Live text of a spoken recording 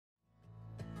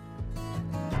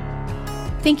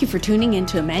Thank you for tuning in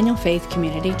to Emmanuel Faith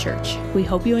Community Church. We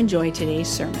hope you enjoy today's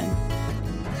sermon.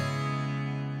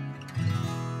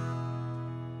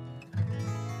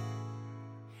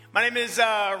 My name is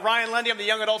Ryan Lundy. I'm the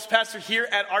young adults pastor here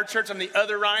at our church. I'm the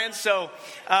other Ryan. So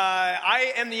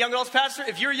I am the young adults pastor.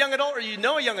 If you're a young adult or you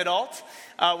know a young adult,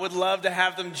 would love to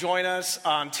have them join us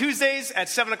on Tuesdays at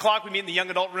 7 o'clock. We meet in the young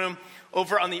adult room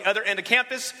over on the other end of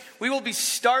campus. We will be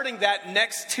starting that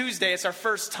next Tuesday. It's our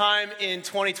first time in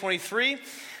 2023.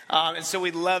 And so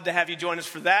we'd love to have you join us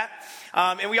for that.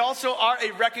 And we also are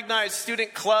a recognized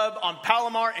student club on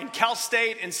Palomar and Cal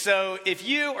State. And so if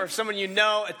you or someone you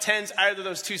know attends either of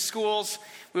those two schools,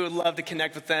 we would love to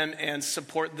connect with them and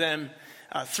support them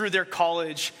through their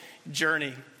college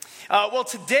journey. Well,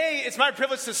 today it's my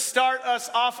privilege to start us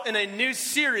off in a new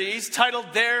series titled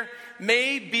There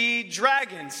May Be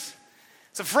Dragons.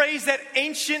 It's a phrase that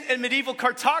ancient and medieval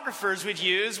cartographers would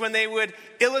use when they would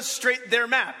illustrate their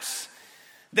maps.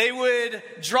 They would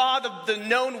draw the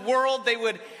known world. They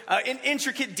would, in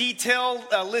intricate detail,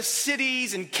 list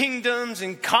cities and kingdoms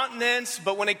and continents.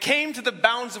 But when it came to the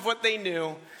bounds of what they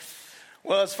knew,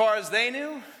 well, as far as they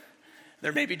knew,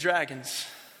 there may be dragons.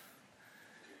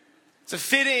 It's a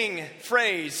fitting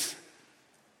phrase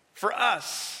for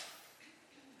us.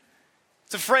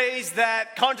 It's a phrase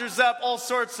that conjures up all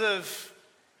sorts of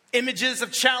images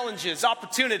of challenges,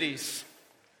 opportunities,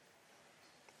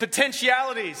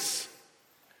 potentialities.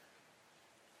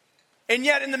 And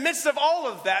yet, in the midst of all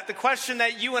of that, the question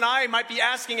that you and I might be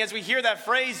asking as we hear that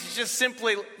phrase is just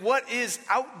simply, what is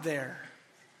out there?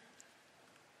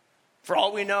 For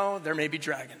all we know, there may be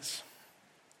dragons.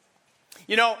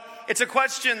 You know, it's a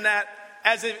question that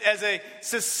as a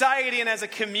society and as a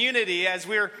community, as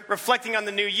we're reflecting on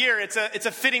the new year, it's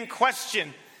a fitting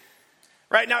question.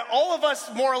 Right now, all of us,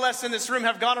 more or less in this room,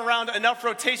 have gone around enough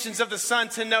rotations of the sun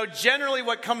to know generally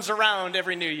what comes around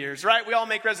every New Year's, right? We all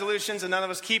make resolutions and none of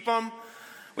us keep them.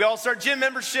 We all start gym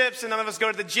memberships and none of us go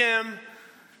to the gym.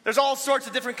 There's all sorts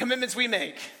of different commitments we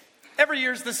make. Every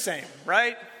year's the same,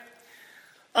 right?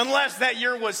 Unless that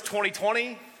year was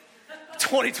 2020,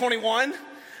 2021,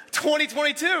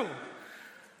 2022.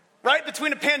 Right?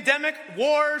 Between a pandemic,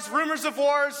 wars, rumors of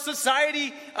wars,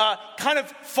 society kind of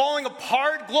falling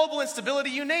apart, global instability,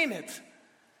 you name it.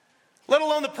 Let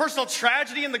alone the personal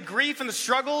tragedy and the grief and the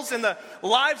struggles and the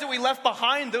lives that we left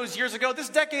behind those years ago. This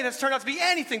decade has turned out to be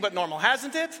anything but normal,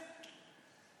 hasn't it?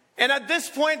 And at this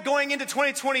point, going into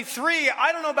 2023,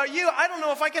 I don't know about you, I don't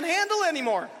know if I can handle it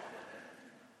anymore.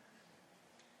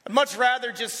 I'd much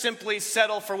rather just simply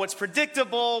settle for what's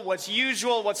predictable, what's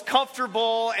usual, what's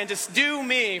comfortable, and just do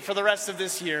me for the rest of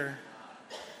this year.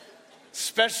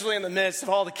 Especially in the midst of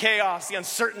all the chaos, the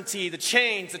uncertainty, the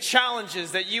change, the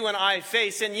challenges that you and I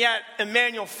face. And yet,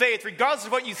 Emmanuel Faith, regardless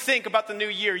of what you think about the new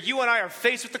year, you and I are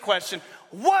faced with the question,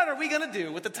 what are we going to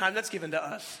do with the time that's given to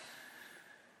us?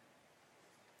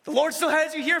 The Lord still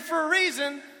has you here for a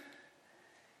reason.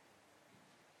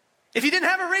 If he didn't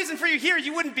have a reason for you here,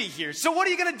 you wouldn't be here. So what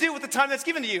are you going to do with the time that's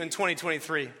given to you in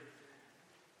 2023?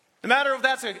 No matter if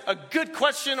that's a good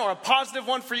question or a positive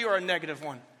one for you or a negative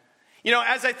one. You know,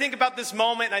 as I think about this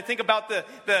moment and I think about the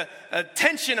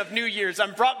tension of New Year's,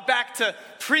 I'm brought back to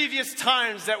previous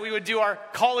times that we would do our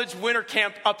college winter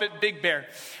camp up at Big Bear.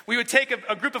 We would take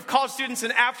a group of college students,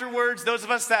 and afterwards, those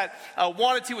of us that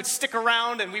wanted to would stick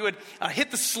around, and we would hit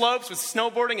the slopes with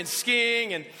snowboarding and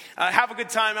skiing and have a good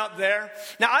time out there.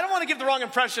 Now, I don't want to give the wrong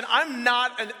impression. I'm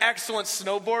not an excellent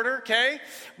snowboarder, okay?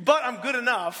 But I'm good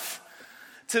enough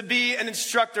to be an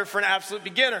instructor for an absolute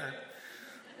beginner.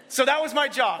 So that was my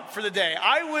job for the day.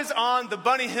 I was on the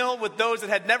bunny hill with those that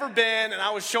had never been, and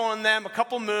I was showing them a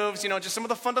couple moves, you know, just some of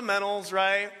the fundamentals,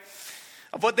 right,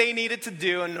 of what they needed to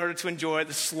do in order to enjoy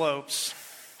the slopes.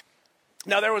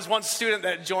 Now, there was one student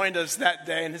that joined us that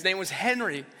day, and his name was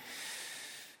Henry.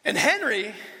 And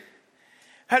Henry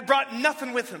had brought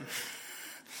nothing with him.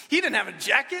 He didn't have a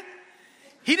jacket.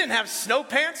 He didn't have snow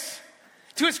pants.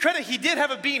 To his credit, he did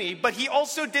have a beanie, but he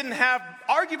also didn't have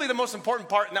arguably the most important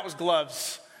part, and that was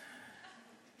gloves.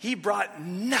 He brought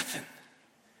nothing.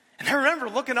 And I remember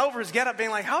looking over his getup being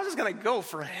like, how is this going to go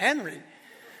for Henry?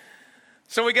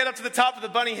 So we get up to the top of the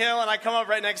bunny hill, and I come up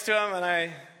right next to him, and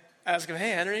I ask him,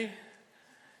 hey, Henry,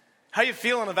 how you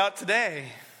feeling about today?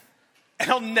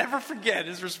 And I'll never forget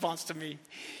his response to me.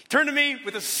 He turned to me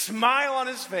with a smile on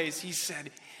his face. He said,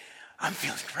 I'm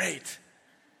feeling great.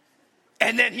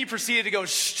 And then he proceeded to go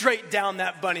straight down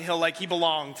that bunny hill like he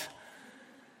belonged.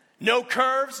 No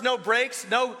curves, no brakes,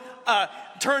 no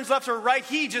turns left or right.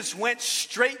 He just went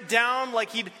straight down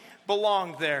like he'd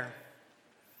belonged there.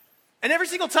 And every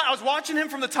single time, I was watching him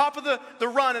from the top of the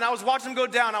run, and I was watching him go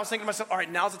down. I was thinking to myself, all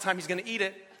right, now's the time he's going to eat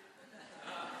it.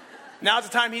 Now's the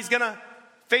time he's going to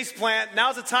face plant.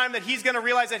 Now's the time that he's going to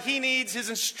realize that he needs his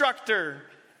instructor.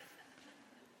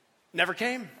 Never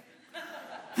came.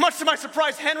 Much to my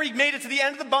surprise, Henry made it to the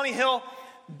end of the bunny hill,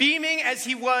 beaming as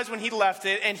he was when he left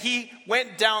it, and he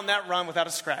went down that run without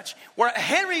a scratch. Where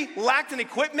Henry lacked in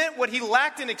equipment, what he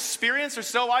lacked in experience, or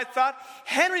so I thought,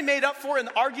 Henry made up for in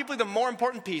arguably the more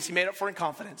important piece. He made up for in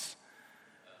confidence.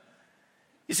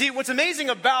 You see, what's amazing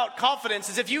about confidence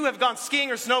is if you have gone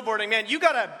skiing or snowboarding, man, you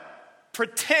gotta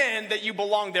pretend that you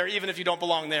belong there even if you don't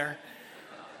belong there.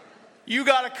 You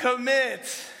gotta commit.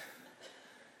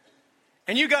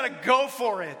 And you gotta go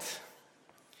for it.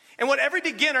 And what every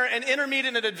beginner and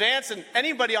intermediate and advanced and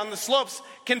anybody on the slopes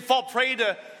can fall prey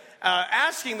to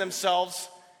asking themselves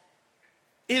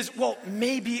is, well,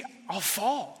 maybe I'll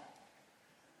fall.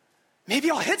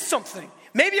 Maybe I'll hit something.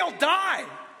 Maybe I'll die.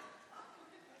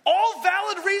 All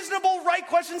valid, reasonable, right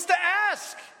questions to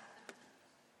ask.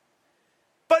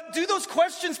 But do those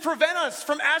questions prevent us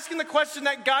from asking the question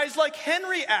that guys like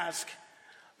Henry ask?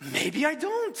 Maybe I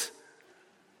don't.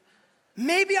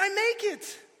 Maybe I make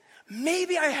it.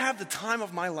 Maybe I have the time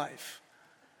of my life.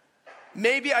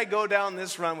 Maybe I go down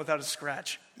this run without a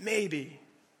scratch. Maybe.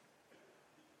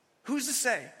 Who's to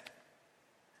say?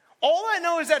 All I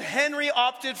know is that Henry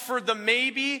opted for the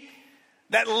maybe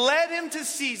that led him to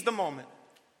seize the moment.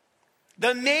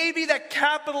 The maybe that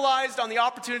capitalized on the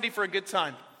opportunity for a good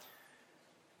time.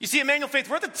 You see, Emmanuel Faith,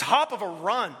 we're at the top of a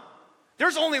run.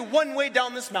 There's only one way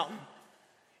down this mountain.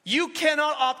 You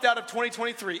cannot opt out of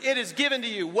 2023. It is given to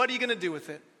you. What are you going to do with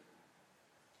it?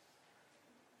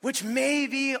 Which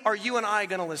maybe are you and I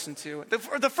going to listen to?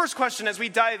 The first question as we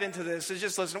dive into this is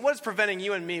just listen, what is preventing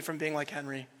you and me from being like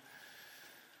Henry?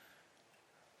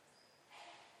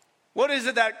 What is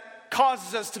it that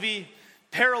causes us to be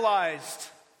paralyzed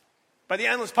by the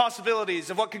endless possibilities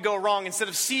of what could go wrong instead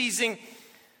of seizing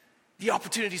the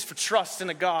opportunities for trust in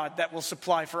a God that will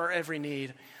supply for our every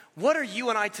need? What are you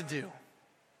and I to do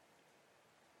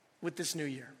with this new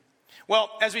year?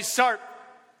 Well, as we start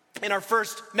in our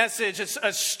first message, it's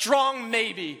a strong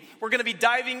maybe. We're going to be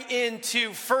diving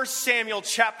into 1 Samuel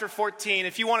chapter 14.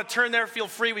 If you want to turn there, feel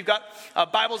free. We've got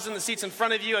Bibles in the seats in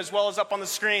front of you as well as up on the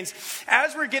screens.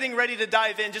 As we're getting ready to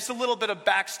dive in, just a little bit of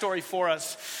backstory for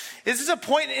us. This is a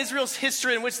point in Israel's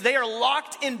history in which they are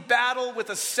locked in battle with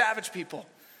a savage people.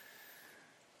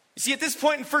 You see, at this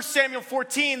point in 1 Samuel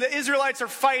 14, the Israelites are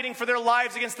fighting for their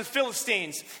lives against the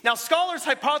Philistines. Now, scholars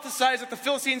hypothesize that the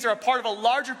Philistines are a part of a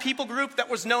larger people group that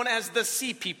was known as the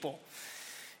Sea People.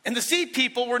 And the Sea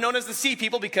People were known as the Sea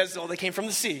People because, they came from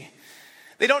the sea.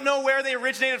 They don't know where they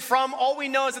originated from. All we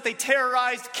know is that they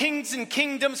terrorized kings and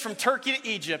kingdoms from Turkey to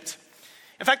Egypt.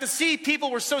 In fact, the Sea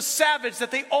People were so savage that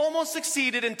they almost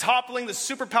succeeded in toppling the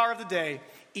superpower of the day,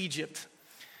 Egypt.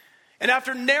 And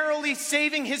after narrowly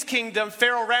saving his kingdom,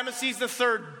 Pharaoh Ramesses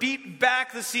III beat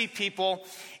back the Sea People.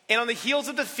 And on the heels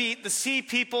of defeat, the Sea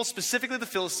People, specifically the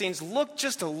Philistines, looked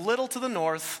just a little to the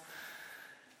north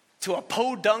to a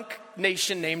podunk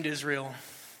nation named Israel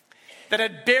that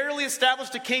had barely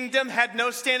established a kingdom, had no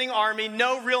standing army,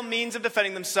 no real means of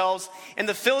defending themselves. And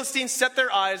the Philistines set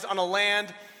their eyes on a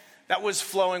land that was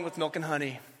flowing with milk and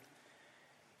honey.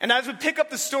 And as we pick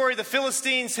up the story, the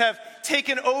Philistines have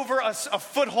taken over a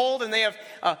foothold and they have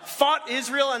fought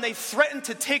Israel and they threatened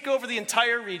to take over the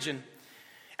entire region.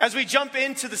 As we jump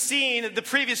into the scene, the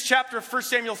previous chapter of 1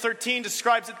 Samuel 13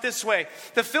 describes it this way.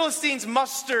 The Philistines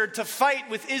mustered to fight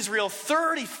with Israel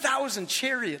 30,000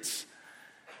 chariots,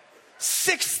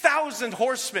 6,000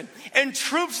 horsemen, and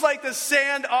troops like the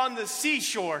sand on the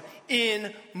seashore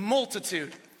in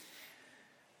multitude.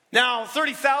 Now,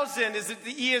 30,000 is the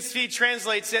ESV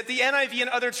translates it. The NIV and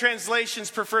other translations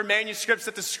prefer manuscripts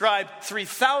that describe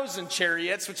 3,000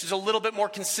 chariots, which is a little bit more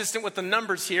consistent with the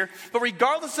numbers here. But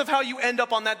regardless of how you end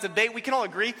up on that debate, we can all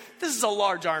agree this is a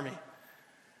large army.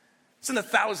 It's in the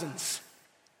thousands.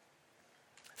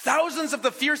 Thousands of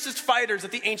the fiercest fighters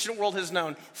that the ancient world has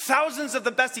known. Thousands of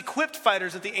the best equipped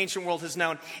fighters that the ancient world has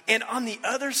known. And on the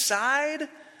other side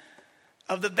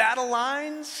of the battle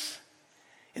lines,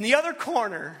 in the other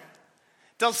corner,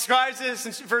 describes this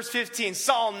in verse 15.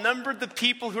 Saul numbered the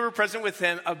people who were present with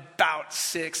him about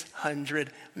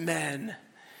 600 men.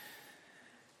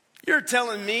 You're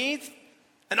telling me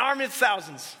an army of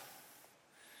thousands,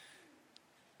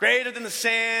 greater than the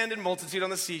sand and multitude on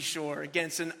the seashore,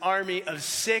 against an army of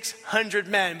 600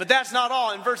 men. But that's not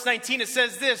all. In verse 19 it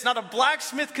says this, not a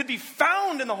blacksmith could be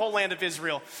found in the whole land of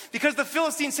Israel, because the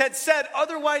Philistines had said,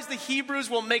 otherwise the Hebrews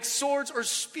will make swords or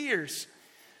spears.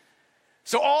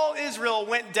 So all Israel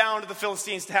went down to the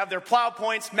Philistines to have their plow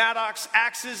points, mattocks,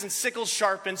 axes, and sickles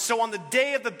sharpened. So on the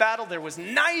day of the battle, there was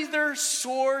neither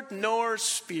sword nor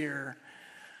spear.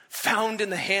 found in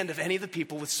the hand of any of the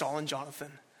people with Saul and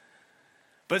Jonathan.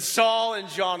 But Saul and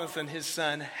Jonathan, his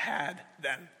son, had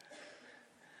them.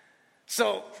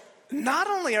 So not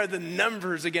only are the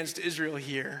numbers against Israel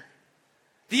here,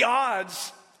 the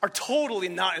odds are totally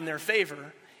not in their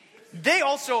favor. They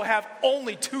also have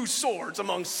only 2 swords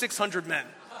among 600 men.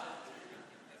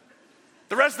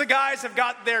 The rest of the guys have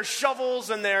got their shovels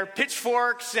and their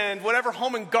pitchforks and whatever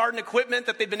home and garden equipment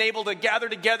that they've been able to gather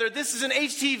together. This is an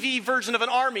HTV version of an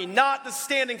army, not the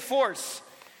standing force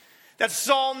that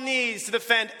Saul needs to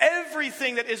defend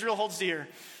everything that Israel holds dear.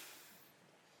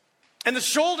 And the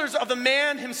shoulders of the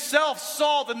man himself,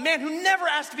 Saul, the man who never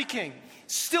asked to be king,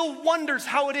 still wonders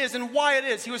how it is and why it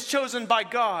is he was chosen by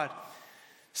God.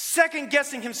 Second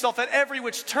guessing himself at every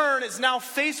which turn, is now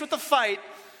faced with the fight.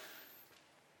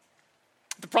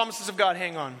 The promises of God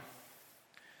hang on.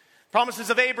 Promises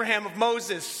of Abraham, of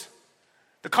Moses,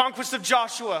 the conquest of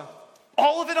Joshua,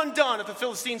 all of it undone if the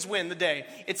Philistines win the day.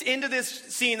 It's into this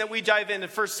scene that we dive into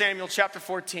 1 Samuel chapter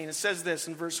 14. It says this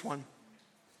in verse 1.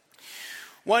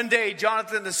 One day,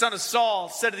 Jonathan, the son of Saul,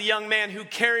 said to the young man who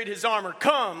carried his armor,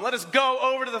 "Come, let us go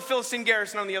over to the Philistine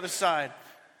garrison on the other side."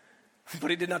 But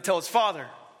he did not tell his father.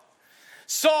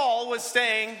 Saul was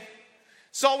staying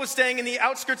in the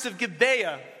outskirts of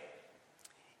Gibeah,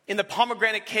 in the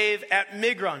pomegranate cave at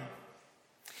Migron.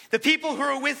 The people who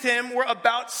were with him were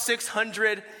about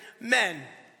 600 men,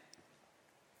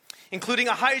 including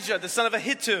Ahijah, the son of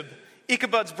Ahitub,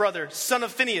 Ichabod's brother, son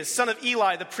of Phinehas, son of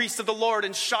Eli, the priest of the Lord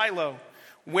in Shiloh,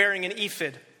 wearing an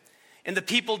ephod. And the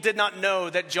people did not know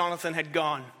that Jonathan had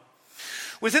gone.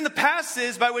 Within the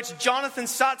passes by which Jonathan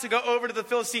sought to go over to the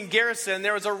Philistine garrison,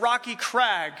 there was a rocky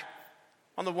crag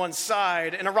on the one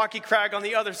side and a rocky crag on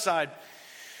the other side.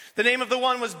 The name of the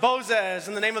one was Bozez,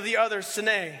 and the name of the other,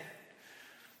 Sinai.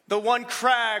 The one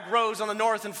crag rose on the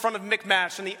north in front of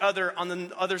Michmash, and the other on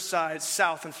the other side,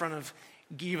 south in front of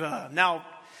Geba. Now,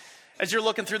 as you're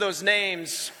looking through those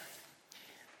names,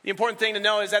 the important thing to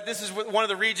know is that this is one of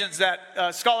the regions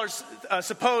that scholars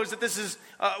suppose that this is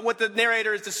what the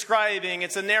narrator is describing.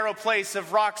 It's a narrow place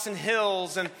of rocks and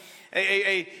hills and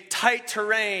a tight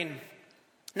terrain.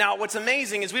 Now, what's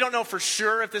amazing is we don't know for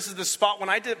sure if this is the spot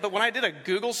but when I did a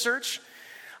Google search,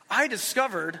 I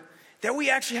discovered that we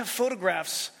actually have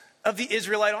photographs of the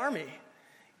Israelite army.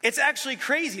 It's actually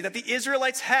crazy that the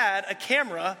Israelites had a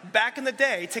camera back in the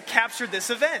day to capture this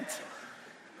event.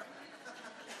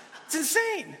 It's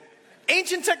insane.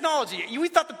 Ancient technology. We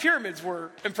thought the pyramids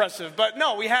were impressive, but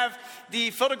no, we have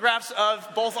the photographs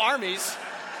of both armies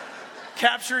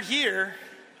captured here.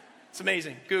 It's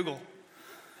amazing. Google.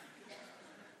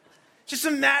 Just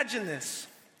imagine this.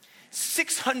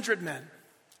 600 men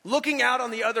looking out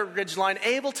on the other ridgeline,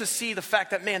 able to see the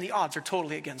fact that, man, the odds are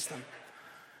totally against them.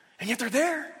 And yet they're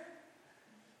there.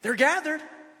 They're gathered.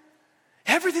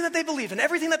 Everything that they believe in,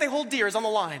 everything that they hold dear is on the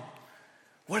line.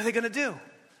 What are they going to do?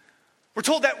 We're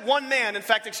told that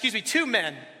two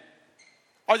men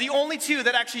are the only two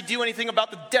that actually do anything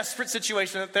about the desperate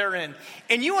situation that they're in.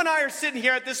 And you and I are sitting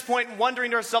here at this point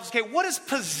wondering to ourselves, okay, what has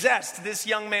possessed this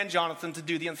young man Jonathan to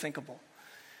do the unthinkable?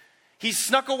 He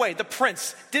snuck away. The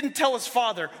prince didn't tell his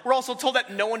father. We're also told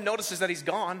that no one notices that he's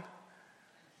gone.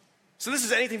 So this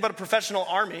is anything but a professional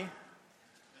army.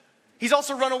 He's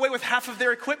also run away with half of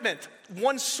their equipment.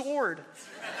 1 sword.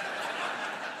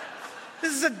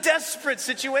 This is a desperate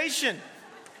situation.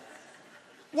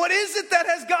 What is it that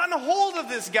has gotten a hold of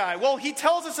this guy? Well, he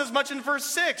tells us as much in verse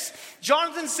 6.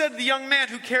 Jonathan said to the young man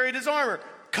who carried his armor,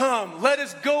 "Come, let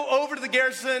us go over to the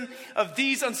garrison of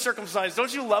these uncircumcised."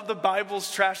 Don't you love the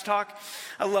Bible's trash talk?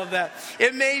 I love that.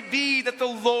 It may be that the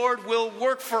Lord will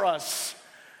work for us.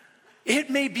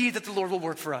 It may be that the Lord will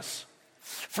work for us.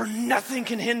 For nothing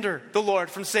can hinder the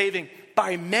Lord from saving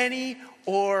by many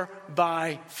or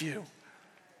by few.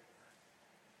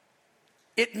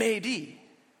 It may be.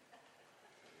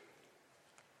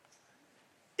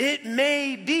 It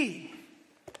may be.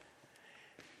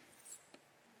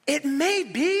 It may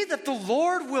be that the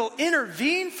Lord will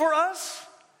intervene for us.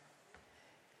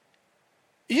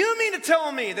 You mean to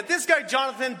tell me that this guy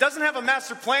Jonathan doesn't have a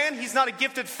master plan? He's not a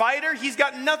gifted fighter. He's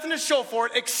got nothing to show for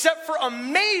it except for a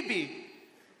maybe.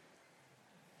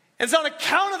 And it's on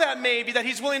account of that maybe that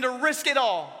he's willing to risk it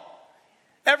all.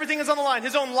 Everything is on the line.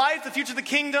 His own life, the future of the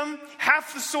kingdom,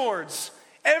 half the swords.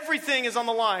 Everything is on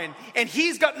the line. And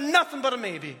he's got nothing but a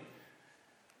maybe.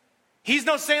 He's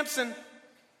no Samson.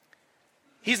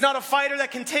 He's not a fighter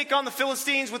that can take on the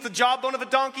Philistines with the jawbone of a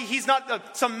donkey. He's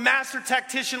not some master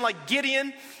tactician like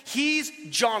Gideon. He's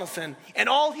Jonathan. And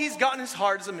all he's got in his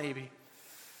heart is a maybe.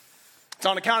 It's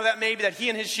on account of that maybe that he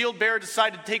and his shield bearer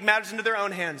decide to take matters into their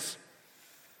own hands.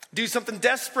 Do something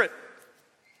desperate.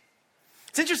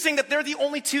 It's interesting that they're the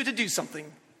only two to do something,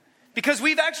 because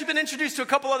we've actually been introduced to a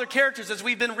couple other characters as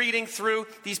we've been reading through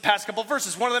these past couple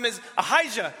verses. One of them is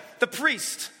Ahijah, the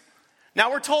priest.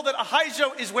 Now we're told that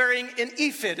Ahijah is wearing an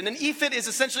ephod, and an ephod is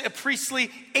essentially a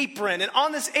priestly apron. And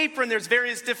on this apron, there's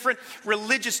various different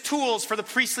religious tools for the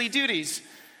priestly duties.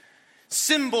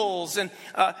 Symbols and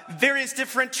various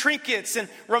different trinkets and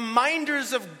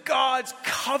reminders of God's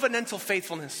covenantal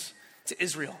faithfulness to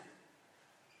Israel.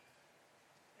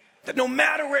 That no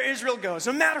matter where Israel goes,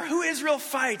 no matter who Israel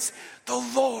fights,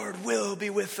 the Lord will be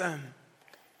with them.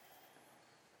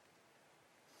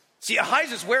 See,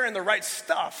 Ahijah's wearing the right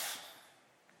stuff.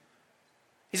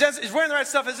 He's wearing the right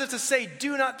stuff as if to say,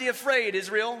 do not be afraid,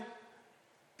 Israel.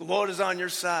 The Lord is on your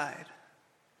side.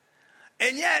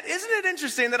 And yet, isn't it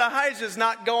interesting that Ahijah's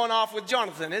not going off with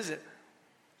Jonathan, is it?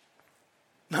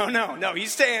 No,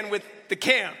 he's staying with the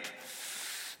camp.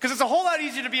 Because it's a whole lot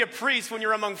easier to be a priest when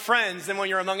you're among friends than when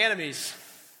you're among enemies.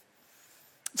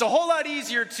 It's a whole lot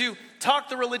easier to talk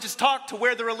the religious talk, to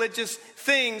wear the religious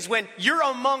things when you're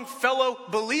among fellow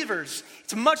believers.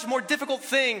 It's a much more difficult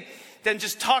thing than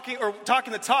just talking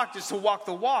the talk just to walk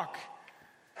the walk.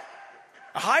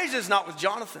 Ahijah's not with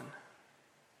Jonathan.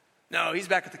 No, he's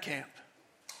back at the camp.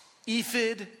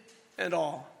 Ephod and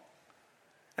all.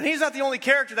 And he's not the only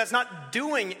character that's not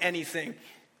doing anything.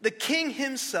 The king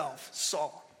himself,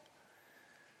 Saul,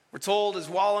 we're told, is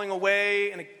wallowing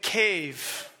away in a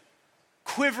cave,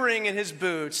 quivering in his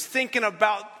boots, thinking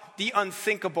about the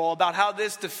unthinkable, about how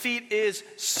this defeat is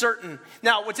certain.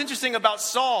 Now, what's interesting about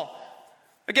Saul,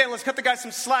 again, let's cut the guy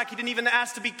some slack. He didn't even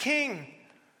ask to be king.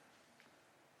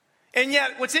 And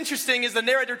yet, what's interesting is the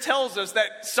narrator tells us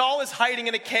that Saul is hiding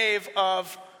in a cave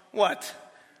of what?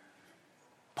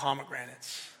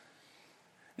 Pomegranates.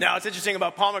 Now, what's interesting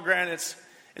about pomegranates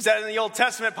is that in the Old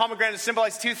Testament, pomegranates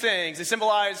symbolize two things. They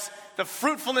symbolize the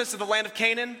fruitfulness of the land of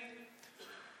Canaan.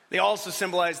 They also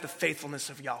symbolize the faithfulness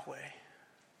of Yahweh.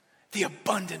 The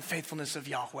abundant faithfulness of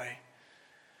Yahweh.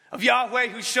 Of Yahweh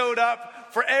who showed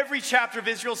up for every chapter of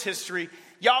Israel's history.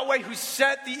 Yahweh who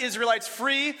set the Israelites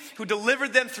free, who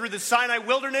delivered them through the Sinai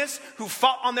wilderness, who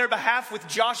fought on their behalf with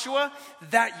Joshua.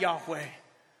 That Yahweh.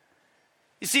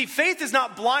 You see, faith is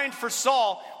not blind for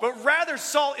Saul, but rather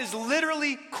Saul is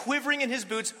literally quivering in his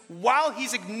boots while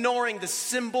he's ignoring the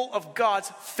symbol of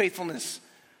God's faithfulness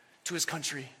to his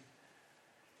country.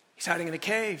 He's hiding in a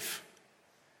cave.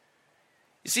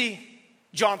 You see,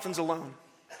 Jonathan's alone.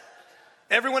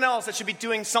 Everyone else that should be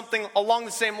doing something along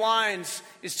the same lines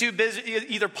is too busy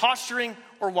either posturing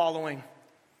or wallowing.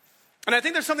 And I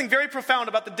think there's something very profound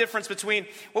about the difference between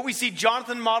what we see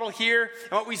Jonathan model here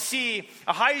and what we see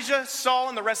Ahijah, Saul,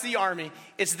 and the rest of the army.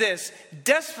 It's this: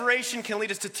 desperation can lead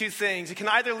us to two things. It can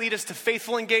either lead us to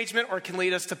faithful engagement or it can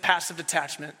lead us to passive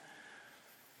detachment.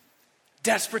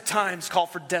 Desperate times call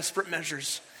for desperate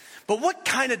measures. But what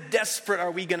kind of desperate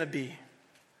are we going to be?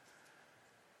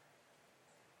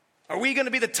 Are we going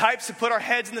to be the types who put our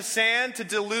heads in the sand, to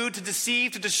delude, to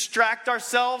deceive, to distract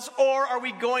ourselves? Or are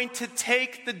we going to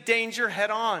take the danger head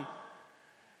on?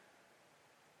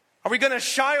 Are we going to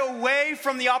shy away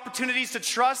from the opportunities to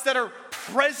trust that are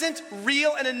present,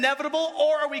 real, and inevitable?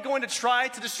 Or are we going to try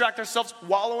to distract ourselves,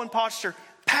 wallow in posture?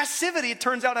 Passivity, it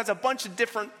turns out, has a bunch of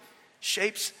different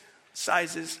shapes,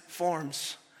 sizes,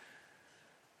 forms.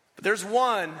 But there's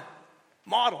one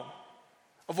model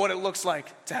of what it looks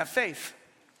like to have faith.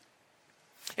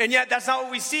 And yet, that's not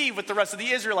what we see with the rest of the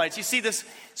Israelites. You see, this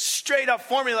straight up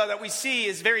formula that we see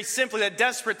is very simply that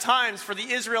desperate times for the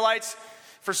Israelites,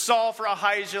 for Saul, for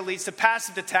Ahijah, leads to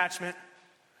passive detachment.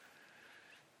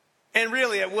 And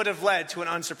really, it would have led to an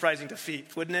unsurprising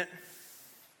defeat, wouldn't it?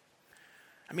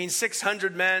 I mean,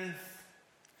 600 men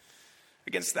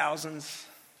against thousands.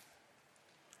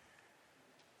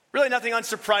 Really nothing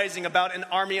unsurprising about an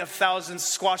army of thousands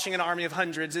squashing an army of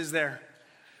hundreds, is there?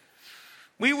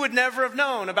 We would never have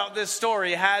known about this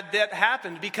story had that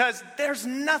happened, because there's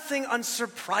nothing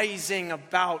unsurprising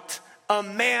about a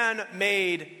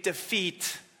man-made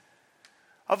defeat,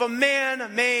 of a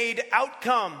man-made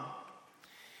outcome.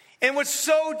 And what's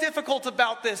so difficult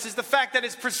about this is the fact that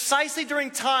it's precisely during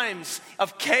times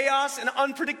of chaos and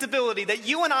unpredictability that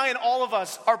you and I and all of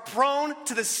us are prone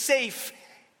to the safe,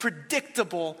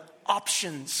 predictable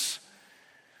options.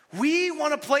 We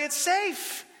want to play it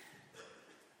safe.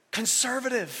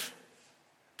 Conservative,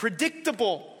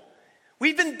 predictable.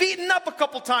 We've been beaten up a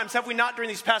couple times, have we not, during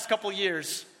these past couple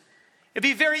years? It'd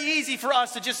be very easy for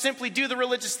us to just simply do the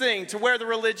religious thing, to wear the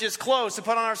religious clothes, to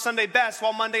put on our Sunday best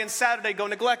while Monday and Saturday go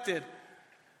neglected.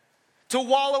 To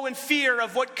wallow in fear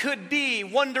of what could be,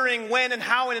 wondering when and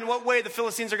how and in what way the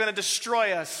Philistines are going to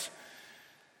destroy us.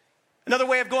 Another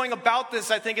way of going about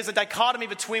this, I think, is a dichotomy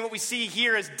between what we see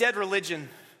here as dead religion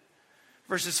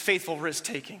versus faithful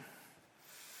risk-taking.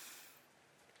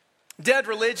 Dead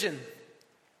religion,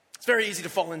 it's very easy to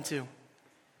fall into.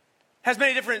 Has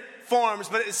many different forms,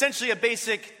 but essentially a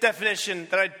basic definition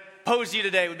that I'd pose to you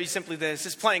today would be simply this: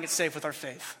 is playing it safe with our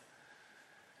faith.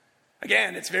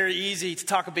 Again, it's very easy to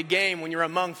talk a big game when you're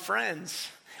among friends.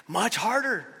 Much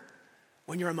harder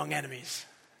when you're among enemies.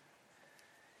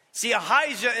 See,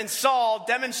 Ahijah and Saul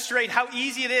demonstrate how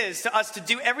easy it is to us to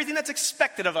do everything that's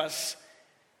expected of us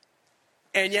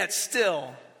and yet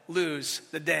still lose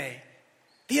the day.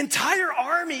 The entire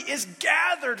army is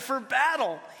gathered for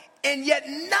battle, and yet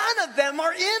none of them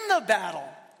are in the battle.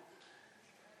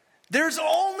 There's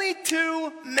only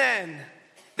 2 men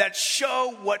that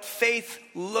show what faith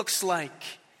looks like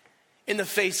in the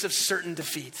face of certain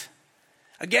defeat.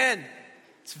 Again,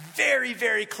 it's very,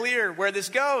 very clear where this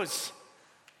goes.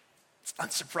 It's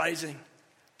unsurprising,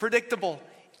 predictable,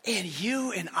 and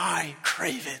you and I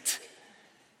crave it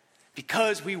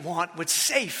because we want what's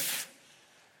safe.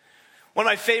 One of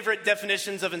my favorite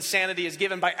definitions of insanity is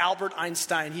given by Albert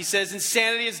Einstein. He says,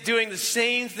 insanity is doing the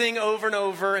same thing over and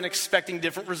over and expecting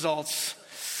different results.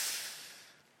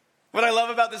 What I love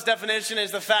about this definition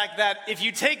is the fact that if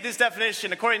you take this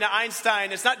definition, according to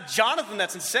Einstein, it's not Jonathan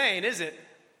that's insane, is it?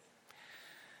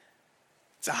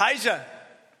 It's Ahijah.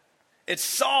 It's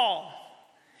Saul.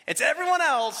 It's everyone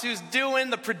else who's doing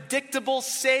the predictable,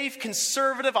 safe,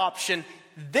 conservative option.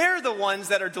 They're the ones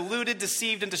that are deluded,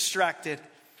 deceived, and distracted.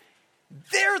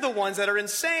 They're the ones that are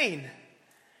insane.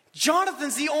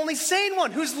 Jonathan's the only sane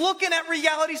one who's looking at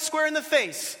reality square in the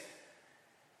face.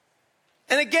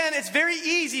 And again, it's very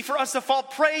easy for us to fall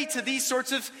prey to these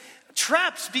sorts of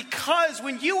traps because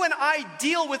when you and I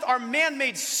deal with our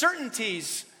man-made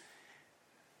certainties,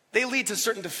 they lead to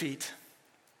certain defeat.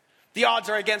 The odds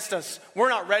are against us. We're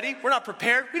not ready. We're not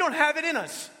prepared. We don't have it in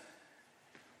us.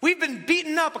 We've been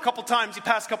beaten up a couple times the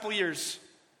past couple of years.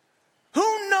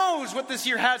 Who knows what this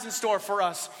year has in store for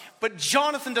us? But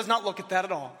Jonathan does not look at that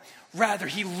at all. Rather,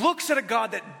 he looks at a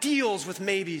God that deals with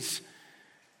maybes,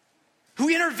 who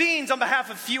intervenes on behalf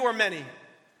of few or many.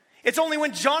 It's only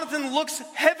when Jonathan looks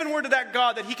heavenward to that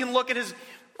God that he can look at his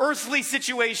earthly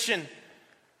situation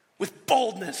with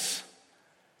boldness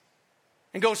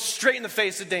and go straight in the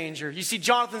face of danger. You see,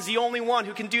 Jonathan's the only one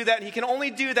who can do that, and he can only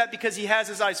do that because he has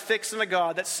his eyes fixed on a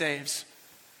God that saves.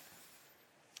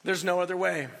 There's no other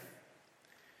way.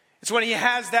 It's when he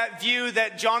has that view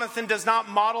that Jonathan does not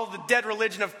model the dead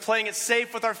religion of playing it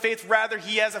safe with our faith. Rather,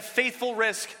 he has a faithful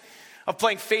risk of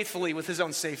playing faithfully with his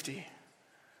own safety.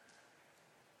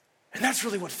 And that's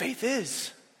really what faith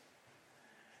is.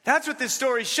 That's what this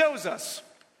story shows us.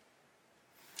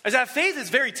 Is that faith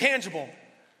is very tangible.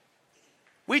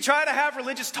 We try to have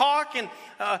religious talk and,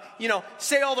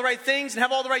 say all the right things and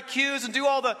have all the right cues and do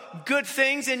all the good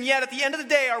things. And yet at the end of the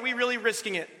day, are we really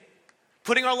risking it?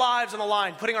 Putting our lives on the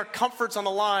line, putting our comforts on the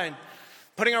line,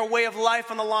 putting our way of life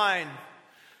on the line,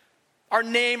 our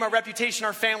name, our reputation,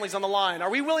 our families on the line. Are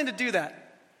we willing to do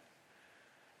that?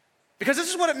 Because this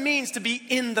is what it means to be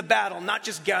in the battle, not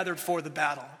just gathered for the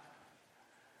battle.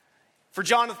 For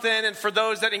Jonathan and for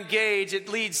those that engage,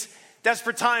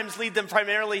 desperate times lead them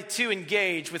primarily to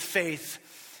engage with faith.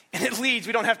 And we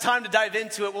don't have time to dive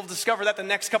into it. We'll discover that the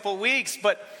next couple of weeks,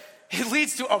 but it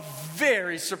leads to a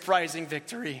very surprising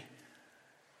victory.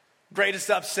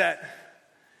 Greatest upset.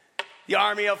 The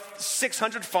army of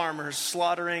 600 farmers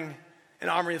slaughtering an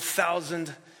army of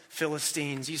 1,000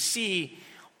 Philistines. You see,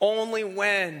 only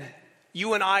when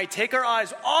you and I take our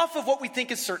eyes off of what we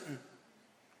think is certain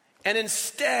and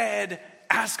instead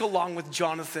ask along with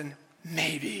Jonathan,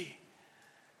 maybe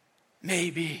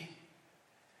the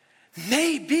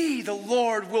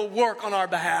Lord will work on our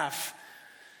behalf.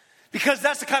 Because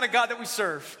that's the kind of God that we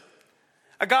serve.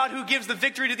 A God who gives the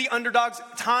victory to the underdogs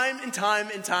time and time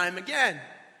and time again.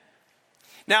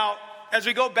 Now, as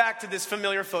we go back to this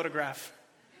familiar photograph,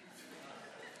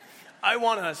 I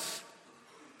want us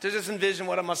to just envision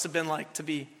what it must have been like to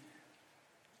be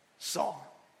Saul,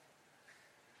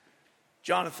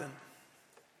 Jonathan,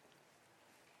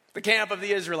 the camp of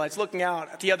the Israelites looking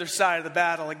out at the other side of the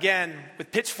battle, again,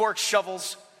 with pitchforks,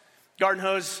 shovels, garden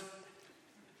hose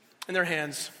in their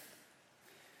hands.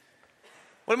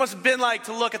 What it must have been like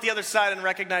to look at the other side and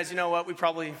recognize, you know what, we're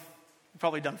probably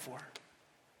done for.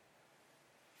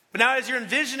 But now as you're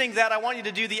envisioning that, I want you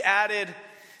to do the added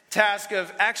task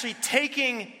of actually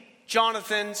taking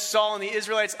Jonathan, Saul, and the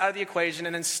Israelites out of the equation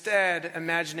and instead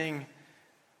imagining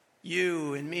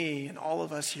you and me and all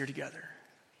of us here together.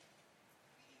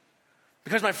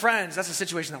 Because my friends, that's the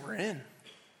situation that we're in.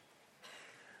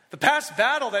 The past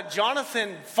battle that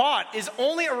Jonathan fought is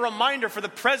only a reminder for the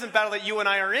present battle that you and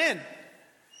I are in.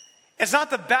 It's not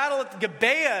the battle at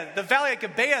Gibeah, the valley at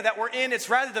Gibeah that we're in. It's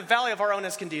rather the valley of our own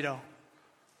Escondido.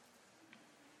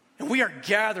 And we are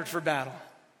gathered for battle.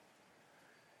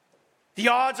 The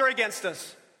odds are against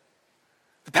us.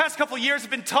 The past couple of years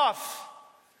have been tough.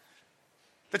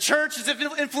 The church has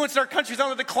influenced our country is on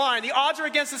the decline. The odds are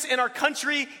against us in our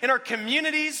country, in our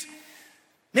communities,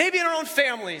 maybe in our own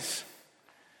families.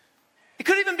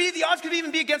 The odds could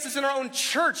even be against us in our own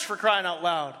church, for crying out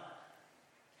loud.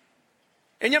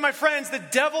 And yet, my friends, the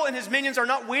devil and his minions are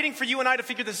not waiting for you and I to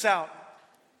figure this out.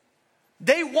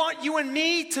 They want you and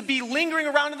me to be lingering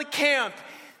around in the camp,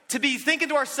 to be thinking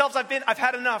to ourselves, I've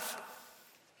had enough.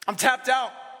 I'm tapped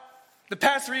out. The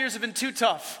past 3 years have been too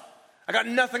tough. I got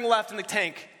nothing left in the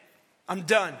tank. I'm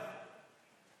done.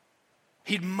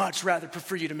 He'd much rather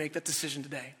prefer you to make that decision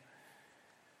today.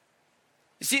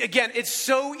 You see, again, it's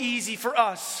so easy for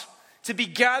us to be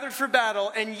gathered for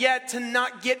battle and yet to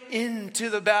not get into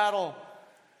the battle.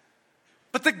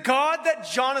 But the God that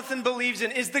Jonathan believes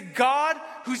in is the God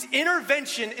whose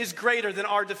intervention is greater than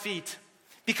our defeat.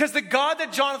 Because the God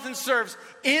that Jonathan serves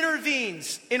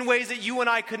intervenes in ways that you and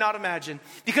I could not imagine.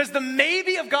 Because the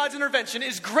maybe of God's intervention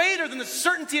is greater than the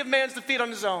certainty of man's defeat on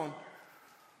his own.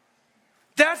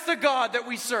 That's the God that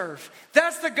we serve.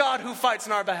 That's the God who fights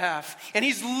on our behalf. And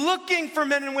he's looking for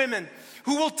men and women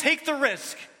who will take the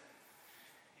risk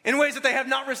in ways that they have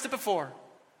not risked it before.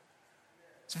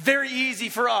 It's very easy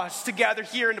for us to gather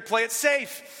here and to play it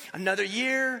safe. Another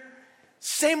year,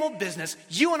 same old business.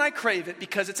 You and I crave it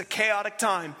because it's a chaotic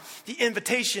time. The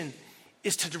invitation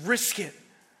is to risk it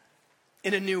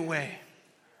in a new way.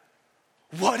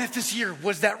 What if this year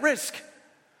was that risk?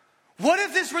 What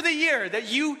if this were the year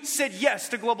that you said yes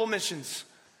to global missions?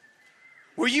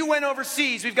 Where you went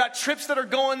overseas, we've got trips that are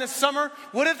going this summer.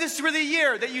 What if this were the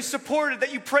year that you supported,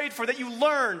 that you prayed for, that you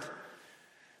learned,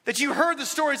 that you heard the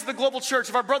stories of the global church,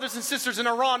 of our brothers and sisters in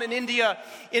Iran, in India,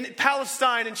 in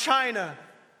Palestine, in China?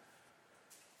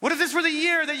 What if this were the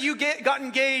year that you got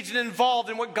engaged and involved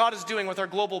in what God is doing with our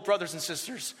global brothers and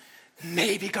sisters?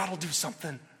 Maybe God will do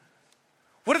something.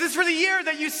 What if this were the year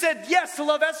that you said yes to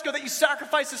Love Esco, that you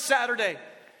sacrificed a Saturday,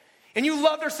 and you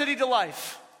loved our city to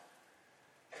life?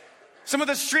 Some of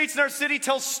the streets in our city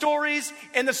tell stories,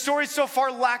 and the stories so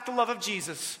far lack the love of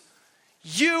Jesus.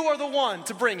 You are the one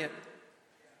to bring it.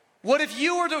 What if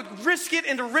you were to risk it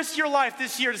and to risk your life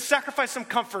this year to sacrifice some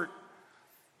comfort,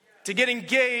 to get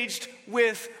engaged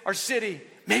with our city?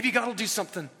 Maybe God will do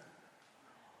something.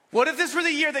 What if this were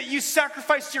the year that you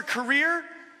sacrificed your career,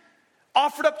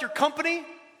 offered up your company,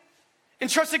 and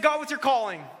trusted God with your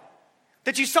calling?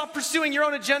 That you stopped pursuing your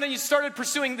own agenda and you started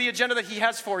pursuing the agenda that he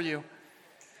has for you.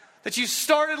 That you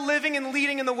started living and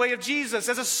leading in the way of Jesus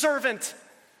as a servant,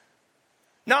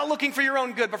 not looking for your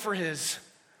own good, but for his.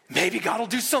 Maybe God will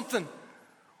do something.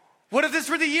 What if this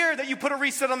were the year that you put a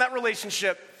reset on that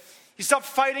relationship? You stopped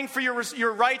fighting for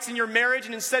your rights in your marriage,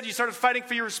 and instead you started fighting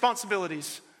for your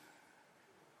responsibilities.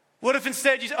 What if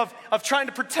instead of trying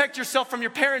to protect yourself from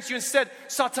your parents, you instead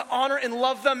sought to honor and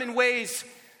love them in ways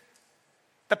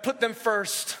that put them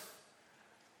first?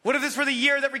 What if this were the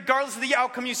year that regardless of the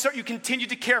outcome, you continue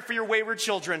to care for your wayward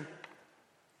children?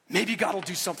 Maybe God will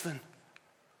do something.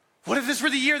 What if this were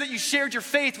the year that you shared your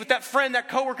faith with that friend, that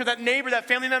coworker, that neighbor, that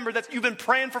family member that you've been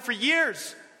praying for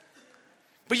years,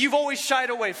 but you've always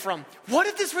shied away from? What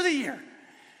if this were the year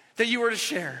that you were to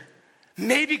share?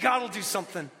 Maybe God will do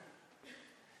something.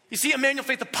 You see, Emmanuel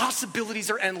Faith, the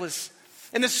possibilities are endless.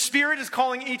 And the Spirit is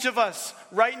calling each of us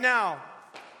right now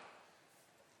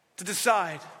to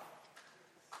decide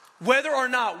whether or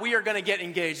not we are going to get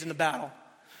engaged in the battle.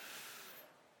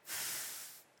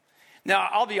 Now,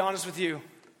 I'll be honest with you.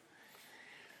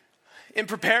 In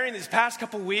preparing these past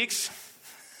couple weeks,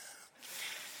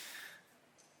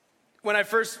 when I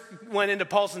first went into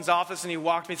Paulson's office and he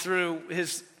walked me through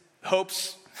his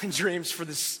hopes and dreams for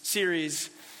this series,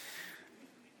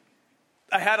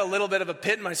 I had a little bit of a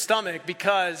pit in my stomach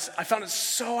because I found it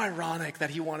so ironic that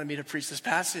he wanted me to preach this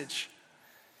passage.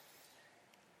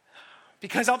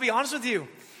 Because I'll be honest with you,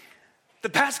 the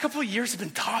past couple of years have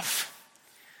been tough.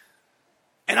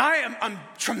 And I'm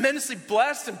tremendously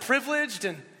blessed and privileged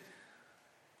and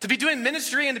to be doing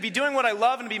ministry and to be doing what I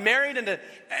love and to be married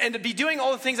and to be doing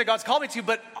all the things that God's called me to.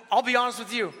 But I'll be honest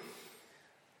with you,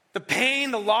 the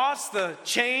pain, the loss, the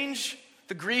change,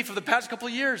 the grief of the past couple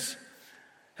of years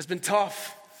has been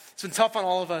tough. It's been tough on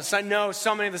all of us. I know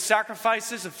so many of the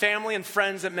sacrifices of family and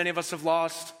friends that many of us have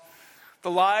lost.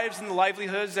 The lives and the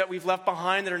livelihoods that we've left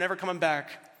behind that are never coming back.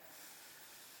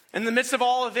 In the midst of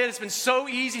all of it, it's been so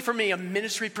easy for me, a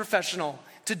ministry professional,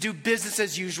 to do business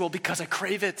as usual because I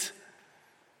crave it.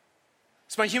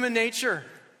 It's my human nature.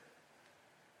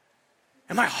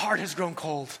 And my heart has grown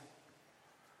cold.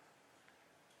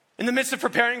 In the midst of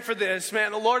preparing for this,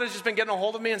 man, the Lord has just been getting a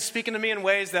hold of me and speaking to me in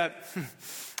ways that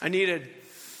I needed.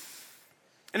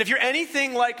 And if you're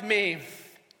anything like me,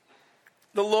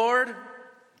 the Lord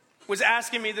was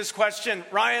asking me this question.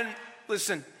 Ryan,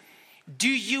 listen, do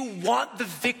you want the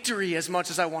victory as much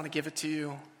as I want to give it to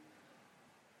you?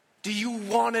 Do you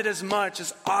want it as much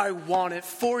as I want it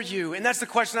for you? And that's the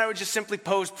question I would just simply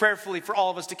pose prayerfully for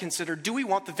all of us to consider. Do we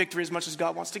want the victory as much as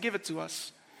God wants to give it to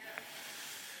us?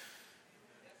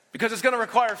 Because it's going to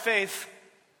require faith,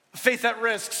 faith that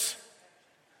risks,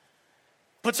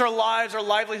 puts our lives, our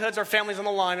livelihoods, our families on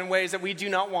the line in ways that we do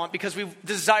not want because we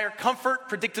desire comfort,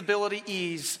 predictability,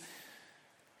 ease.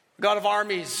 God of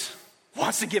armies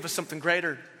wants to give us something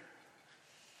greater.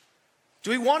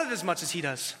 Do we want it as much as he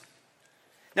does?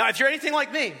 Now, if you're anything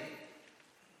like me,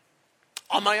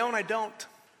 on my own, I don't.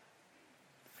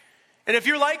 And if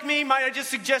you're like me, might I just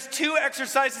suggest 2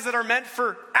 exercises that are meant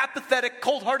for apathetic,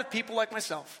 cold-hearted people like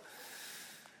myself.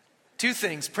 2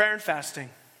 things, prayer and fasting.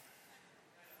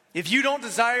 If you don't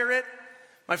desire it,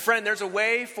 my friend, there's a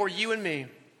way for you and me.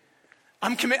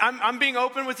 I'm being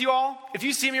open with you all. If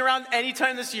you see me around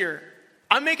anytime this year,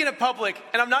 I'm making it public,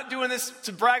 and I'm not doing this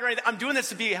to brag or anything. I'm doing this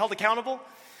to be held accountable,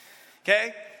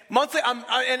 okay? Monthly,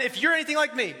 and if you're anything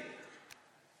like me,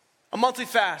 a monthly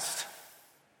fast.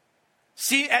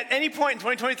 See, at any point in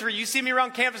 2023, you see me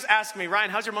around campus, ask me,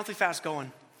 Ryan, how's your monthly fast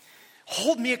going?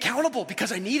 Hold me accountable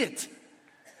because I need it.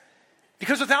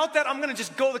 Because without that, I'm going to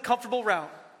just go the comfortable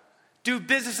route. Do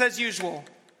business as usual.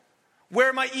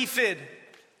 Wear my ephod.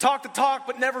 Talk the talk,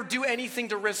 but never do anything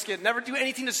to risk it. Never do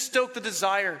anything to stoke the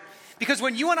desire. Because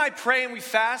when you and I pray and we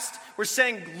fast, we're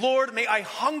saying, Lord, may I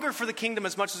hunger for the kingdom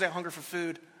as much as I hunger for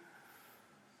food.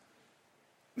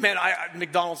 Man,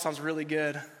 McDonald's sounds really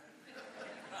good.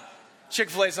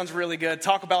 Chick-fil-A sounds really good.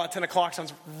 Taco Bell at 10 o'clock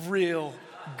sounds real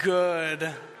good.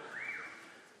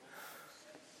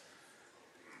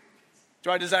 Do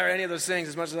I desire any of those things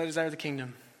as much as I desire the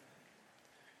kingdom?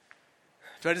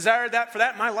 Do I desire that for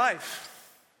that in my life?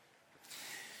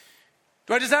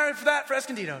 Do I desire for that for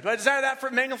Escondido? Do I desire that for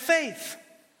Emmanuel Faith?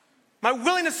 Am I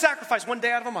willing to sacrifice one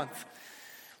day out of a month?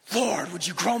 Lord, would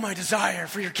you grow my desire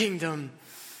for your kingdom?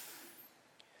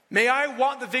 May I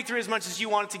want the victory as much as you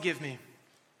want it to give me.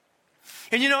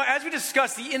 And as we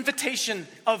discuss the invitation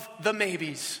of the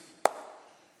maybes,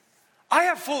 I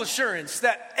have full assurance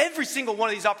that every single one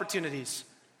of these opportunities,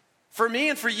 for me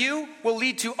and for you, will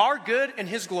lead to our good and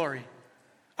his glory.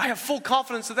 I have full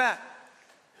confidence of that.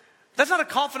 That's not a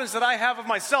confidence that I have of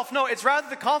myself. No, it's rather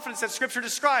the confidence that Scripture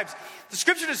describes. The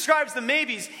Scripture describes the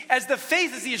maybes as the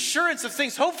faith as the assurance of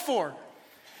things hoped for,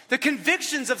 the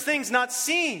convictions of things not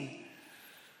seen.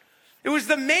 It was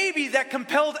the maybe that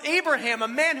compelled Abraham, a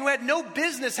man who had no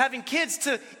business having kids,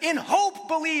 to, in hope,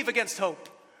 believe against hope.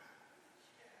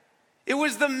 It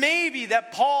was the maybe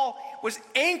that Paul was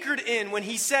anchored in when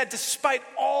he said, despite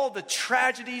all the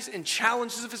tragedies and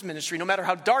challenges of his ministry, no matter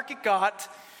how dark it got,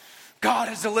 God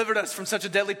has delivered us from such a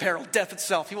deadly peril, death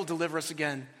itself. He will deliver us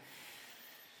again.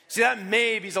 See, that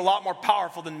maybe is a lot more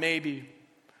powerful than maybe,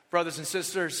 brothers and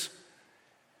sisters.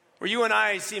 Where you and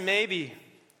I see maybe,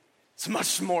 it's a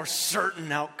much more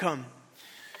certain outcome.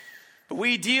 But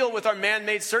we deal with our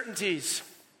man-made certainties.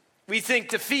 We think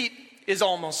defeat is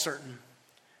almost certain.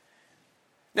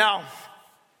 Now,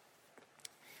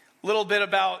 a little bit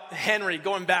about Henry,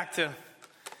 going back to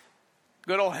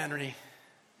good old Henry.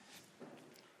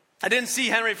 I didn't see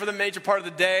Henry for the major part of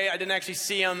the day. I didn't actually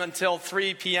see him until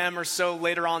 3 p.m. or so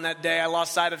later on that day. I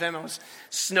lost sight of him. I was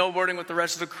snowboarding with the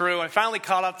rest of the crew. I finally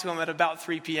caught up to him at about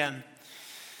 3 p.m.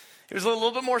 He was a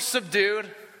little bit more subdued,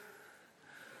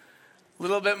 a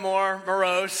little bit more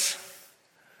morose,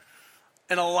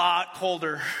 and a lot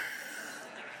colder.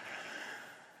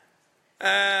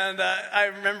 And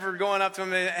I remember going up to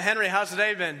him, Henry, how's the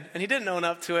day been? And he didn't own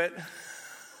up to it. He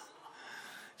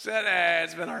said,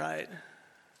 it's been all right.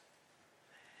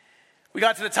 We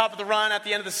got to the top of the run at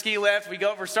the end of the ski lift.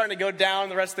 We're starting to go down,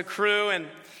 the rest of the crew. And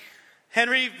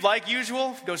Henry, like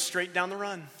usual, goes straight down the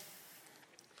run.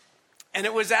 And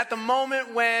it was at the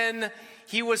moment when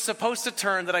he was supposed to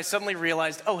turn that I suddenly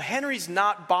realized, Henry's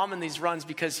not bombing these runs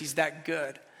because he's that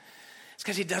good. It's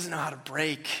because he doesn't know how to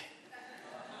brake.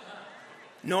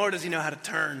 Nor does he know how to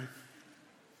turn.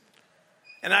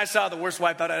 And I saw the worst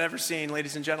wipeout I'd ever seen,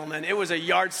 ladies and gentlemen. It was a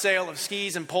yard sale of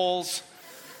skis and poles,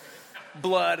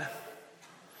 blood.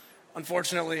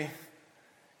 Unfortunately,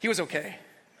 he was okay.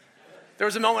 There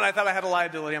was a moment I thought I had a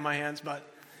liability on my hands, but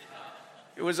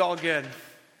it was all good.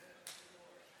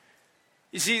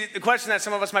 You see, the question that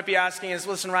some of us might be asking is,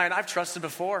 listen, Ryan, I've trusted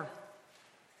before.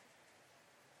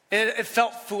 And it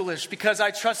felt foolish because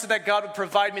I trusted that God would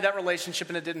provide me that relationship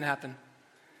and it didn't happen.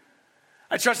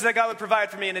 I trusted that God would provide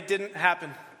for me and it didn't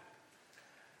happen.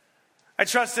 I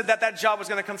trusted that that job was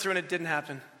going to come through and it didn't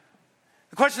happen.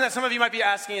 The question that some of you might be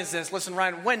asking is this, listen,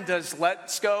 Ryan, when does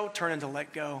let's go turn into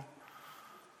let go?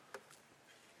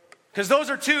 Because those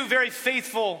are two very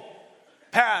faithful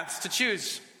paths to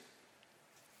choose.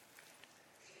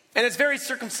 And it's very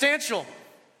circumstantial.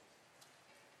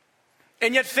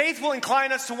 And yet faith will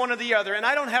incline us to one or the other. And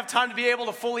I don't have time to be able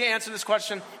to fully answer this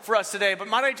question for us today, but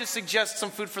might I just suggest some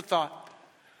food for thought?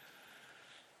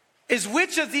 Is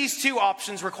which of these two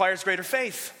options requires greater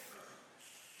faith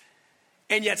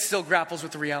and yet still grapples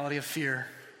with the reality of fear?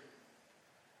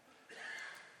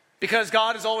 Because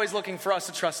God is always looking for us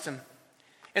to trust him.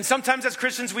 And sometimes as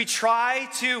Christians, we try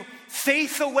to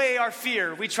faith away our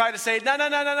fear. We try to say, no,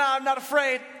 I'm not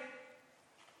afraid.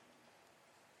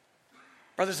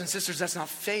 Brothers and sisters, that's not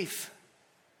faith.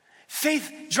 Faith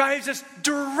drives us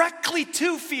directly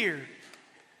to fear.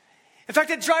 In fact,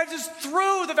 it drives us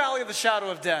through the valley of the shadow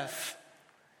of death.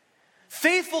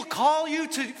 Faith will call you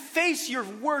to face your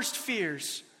worst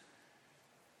fears,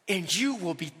 and you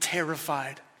will be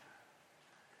terrified.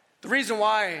 The reason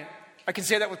why I can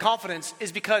say that with confidence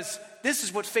is because this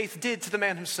is what faith did to the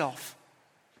man himself.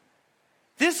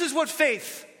 This is what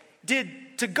faith did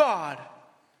to God.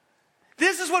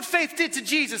 This is what faith did to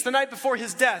Jesus the night before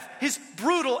his death, his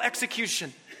brutal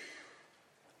execution.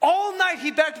 All night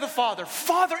he begged the Father,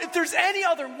 Father, if there's any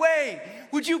other way,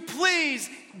 would you please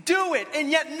do it? And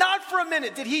yet not for a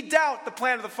minute did he doubt the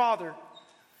plan of the Father.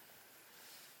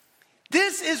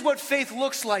 This is what faith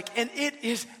looks like, and it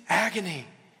is agony.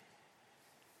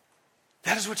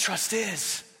 That is what trust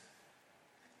is.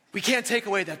 We can't take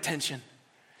away that tension.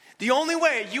 The only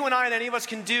way you and I and any of us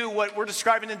can do what we're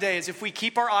describing today is if we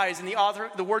keep our eyes, in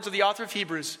the words of the author of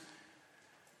Hebrews,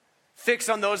 fixed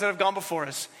on those that have gone before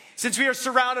us. Since we are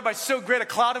surrounded by so great a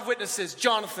cloud of witnesses,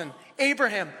 Jonathan,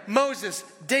 Abraham, Moses,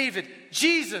 David,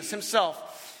 Jesus himself,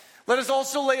 let us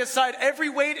also lay aside every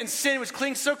weight and sin which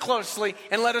clings so closely,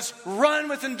 and let us run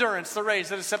with endurance the race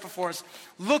that is set before us,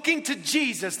 looking to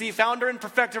Jesus, the founder and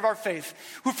perfecter of our faith,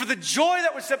 who for the joy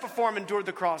that was set before him endured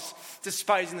the cross,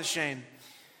 despising the shame,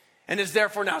 and is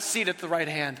therefore now seated at the right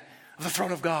hand of the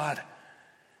throne of God.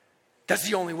 That's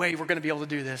the only way we're going to be able to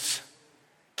do this.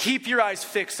 Keep your eyes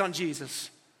fixed on Jesus.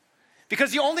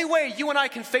 Because the only way you and I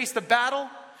can face the battle,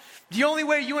 the only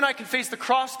way you and I can face the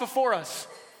cross before us,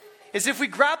 is if we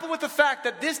grapple with the fact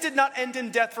that this did not end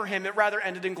in death for him, it rather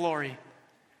ended in glory.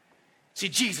 See,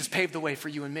 Jesus paved the way for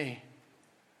you and me.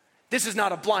 This is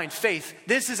not a blind faith.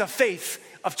 This is a faith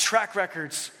of track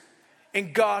records.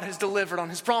 And God has delivered on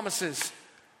his promises.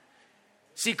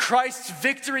 See, Christ's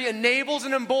victory enables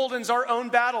and emboldens our own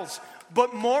battles.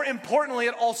 But more importantly,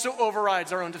 it also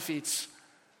overrides our own defeats.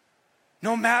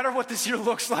 No matter what this year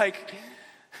looks like,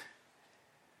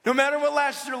 no matter what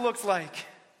last year looks like,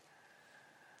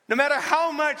 no matter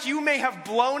how much you may have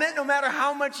blown it, no matter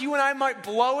how much you and I might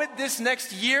blow it this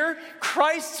next year,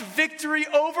 Christ's victory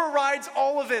overrides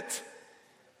all of it.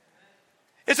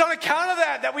 It's on account of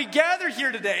that we gather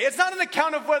here today. It's not an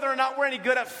account of whether or not we're any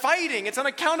good at fighting. It's on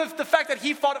account of the fact that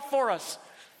he fought it for us.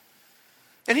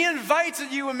 And he invites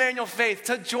you, Emmanuel Faith,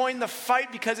 to join the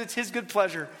fight because it's his good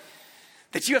pleasure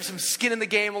that you have some skin in the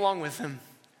game along with him.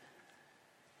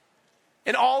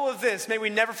 In all of this, may we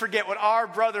never forget what our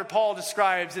brother Paul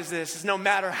describes as this, is no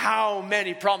matter how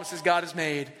many promises God has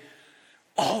made,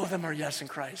 all of them are yes in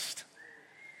Christ.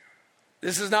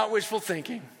 This is not wishful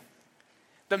thinking.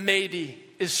 The maybe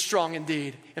is strong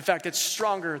indeed. In fact, it's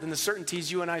stronger than the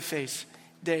certainties you and I face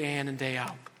day in and day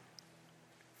out.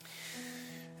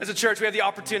 As a church, we have the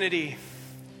opportunity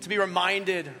to be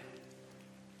reminded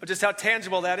of just how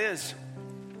tangible that is.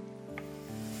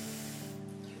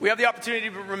 We have the opportunity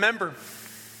to remember.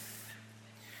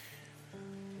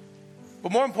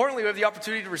 But more importantly, we have the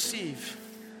opportunity to receive.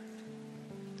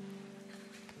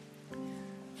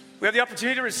 We have the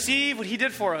opportunity to receive what he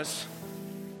did for us.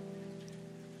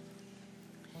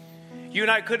 You and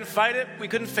I couldn't fight it. We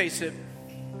couldn't face it.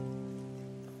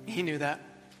 He knew that.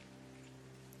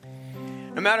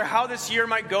 No matter how this year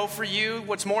might go for you,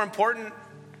 what's more important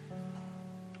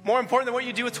than what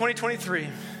you do with 2023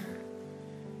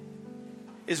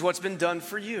 is what's been done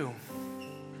for you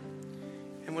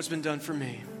and what's been done for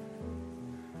me.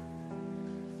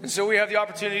 And so we have the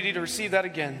opportunity to receive that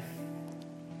again.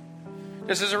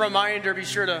 Just as a reminder, be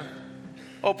sure to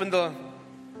open the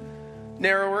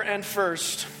narrower end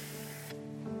first.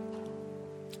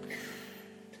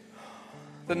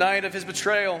 The night of his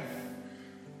betrayal,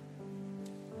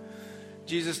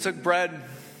 Jesus took bread.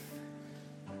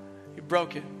 He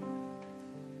broke it.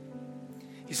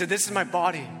 He said, "This is my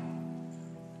body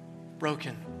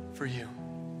broken for you.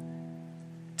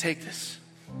 Take this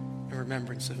in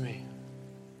remembrance of me."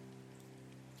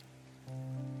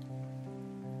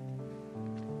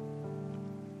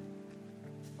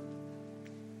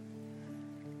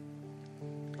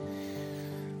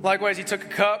 Likewise, he took a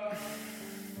cup,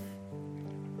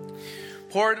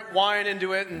 poured wine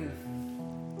into it, and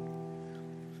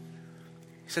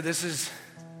he said, "This is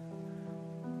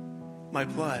my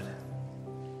blood,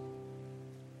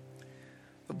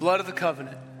 the blood of the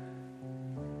covenant,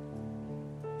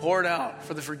 poured out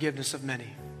for the forgiveness of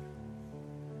many.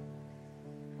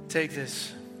 Take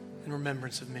this in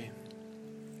remembrance of me."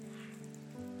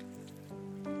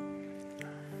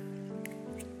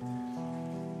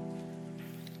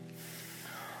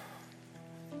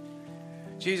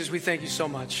 Jesus, we thank you so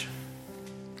much.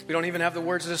 We don't even have the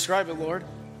words to describe it, Lord.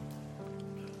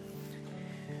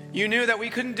 You knew that we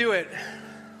couldn't do it,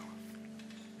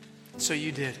 so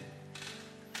you did.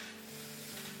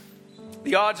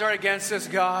 The odds are against us,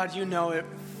 God. You know it.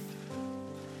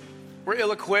 We're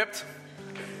ill-equipped,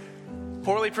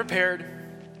 poorly prepared,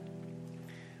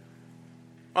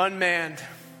 unmanned,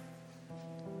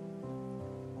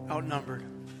 outnumbered.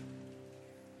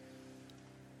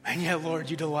 And yet, Lord,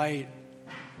 you delight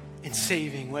in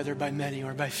saving, whether by many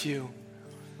or by few.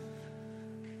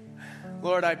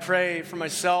 Lord, I pray for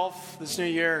myself this new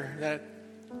year that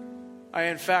I,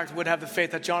 in fact, would have the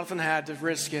faith that Jonathan had to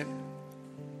risk it.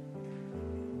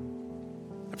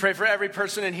 I pray for every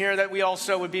person in here that we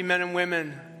also would be men and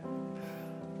women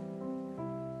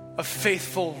of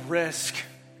faithful risk,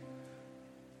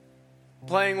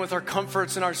 playing with our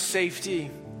comforts and our safety,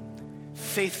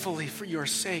 faithfully for your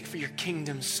sake, for your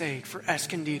kingdom's sake, for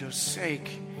Escondido's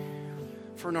sake,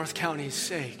 for North County's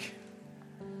sake.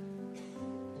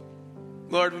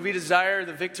 Lord, would we desire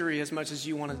the victory as much as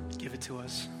you want to give it to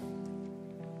us?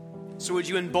 So would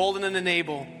you embolden and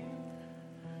enable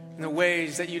in the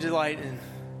ways that you delight in?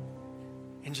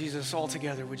 And Jesus,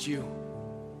 altogether, would you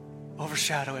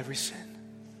overshadow every sin,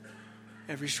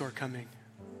 every shortcoming,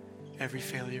 every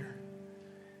failure?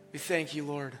 We thank you,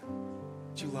 Lord,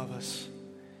 that you love us.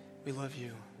 We love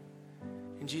you.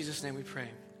 In Jesus' name we pray.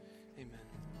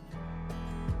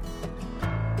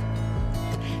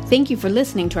 Thank you for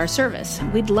listening to our service.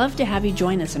 We'd love to have you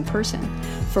join us in person.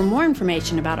 For more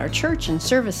information about our church and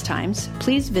service times,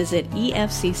 please visit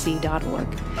efcc.org.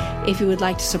 If you would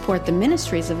like to support the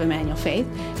ministries of Emmanuel Faith,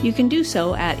 you can do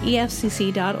so at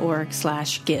efcc.org/give.